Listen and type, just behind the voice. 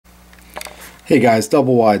Hey guys,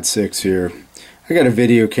 double wide 6 here. I got a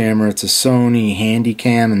video camera. It's a Sony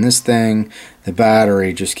Handycam, and this thing, the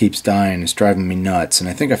battery just keeps dying. It's driving me nuts, and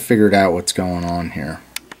I think I figured out what's going on here.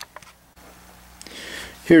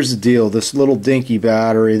 Here's the deal. This little dinky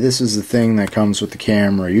battery, this is the thing that comes with the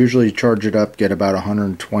camera. Usually you charge it up, get about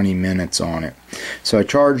 120 minutes on it. So I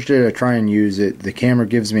charged it, I try and use it. The camera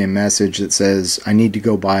gives me a message that says I need to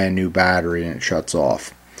go buy a new battery, and it shuts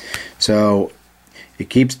off. So it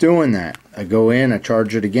keeps doing that. I go in, I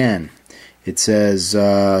charge it again. It says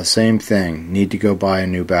same thing, need to go buy a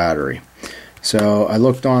new battery. So I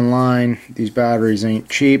looked online, these batteries ain't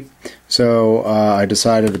cheap, so I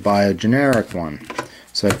decided to buy a generic one.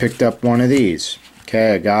 So I picked up one of these.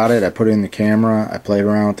 Okay, I got it, I put it in the camera, I played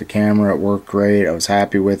around with the camera, it worked great, I was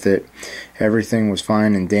happy with it. Everything was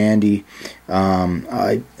fine and dandy.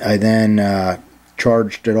 I then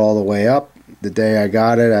charged it all the way up the day I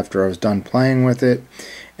got it after I was done playing with it,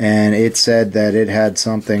 and it said that it had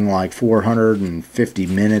something like 450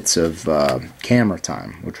 minutes of camera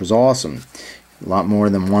time, which was awesome. A lot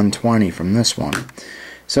more than 120 from this one.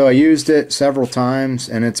 So I used it several times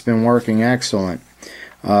and it's been working excellent.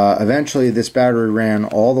 Eventually this battery ran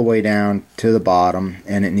all the way down to the bottom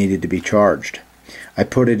and it needed to be charged. I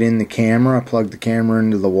put it in the camera, plugged the camera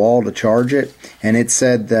into the wall to charge it, and it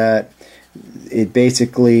said that it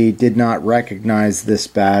basically did not recognize this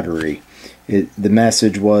battery. The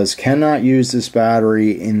message was, cannot use this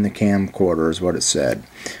battery in the camcorder, is what it said.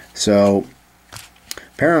 So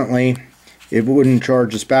apparently it wouldn't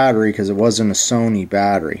charge this battery because it wasn't a Sony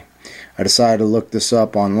battery. I decided to look this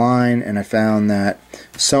up online, and I found that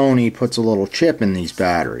Sony puts a little chip in these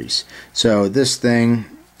batteries. So this thing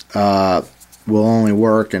will only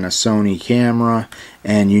work in a Sony camera,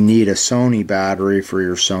 and you need a Sony battery for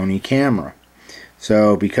your Sony camera.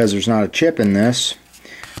 So because there's not a chip in this,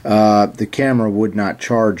 the camera would not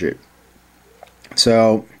charge it.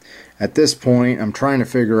 So at this point I'm trying to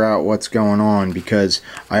figure out what's going on, because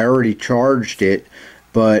I already charged it,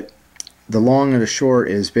 but the long and the short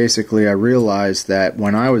is basically I realized that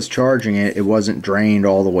when I was charging it, it wasn't drained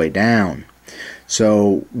all the way down.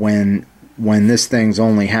 So when this thing's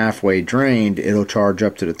only halfway drained, it'll charge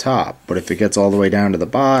up to the top, but if it gets all the way down to the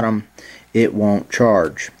bottom, it won't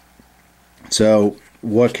charge. So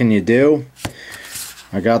what can you do?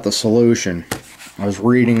 I got the solution. I was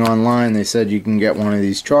reading online, they said you can get one of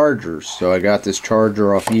these chargers. So I got this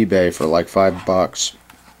charger off eBay for like $5.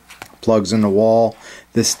 Plugs in the wall.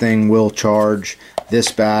 This thing will charge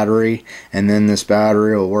this battery, and then this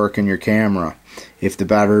battery will work in your camera. If the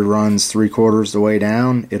battery runs 3/4 the way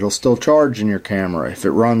down, it'll still charge in your camera. If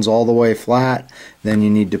it runs all the way flat, then you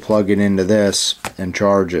need to plug it into this and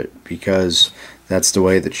charge it, because that's the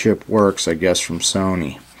way the chip works, I guess, from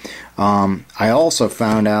Sony. I also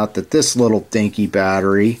found out that this little dinky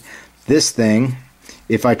battery, this thing,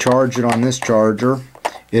 if I charge it on this charger,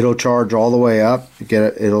 it'll charge all the way up.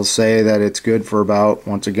 It'll say that it's good for about,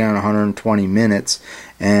 once again, 120 minutes,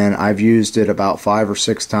 and I've used it about 5 or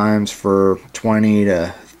 6 times for 20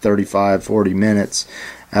 to 35, 40 minutes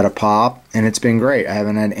at a pop, and it's been great. I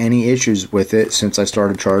haven't had any issues with it since I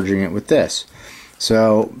started charging it with this.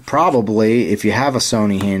 So probably if you have a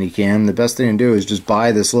Sony Handycam, the best thing to do is just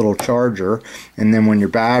buy this little charger, and then when your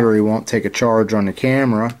battery won't take a charge on the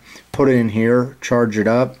camera, put it in here, charge it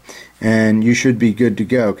up, and you should be good to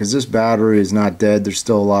go, because this battery is not dead. There's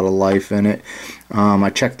still a lot of life in it.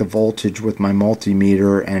 I checked the voltage with my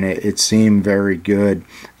multimeter, and it seemed very good.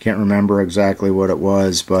 Can't remember exactly what it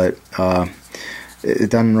was, but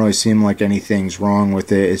it doesn't really seem like anything's wrong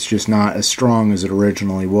with it. It's just not as strong as it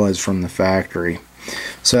originally was from the factory.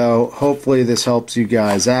 So hopefully this helps you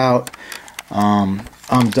guys out. I'm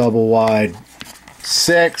double wide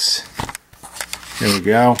 6. There we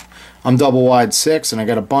go. I'm double wide 6, and I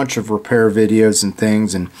got a bunch of repair videos and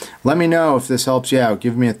things, and let me know if this helps you out.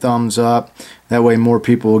 Give me a thumbs up. That way more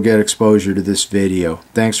people will get exposure to this video.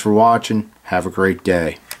 Thanks for watching. Have a great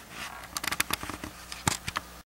day.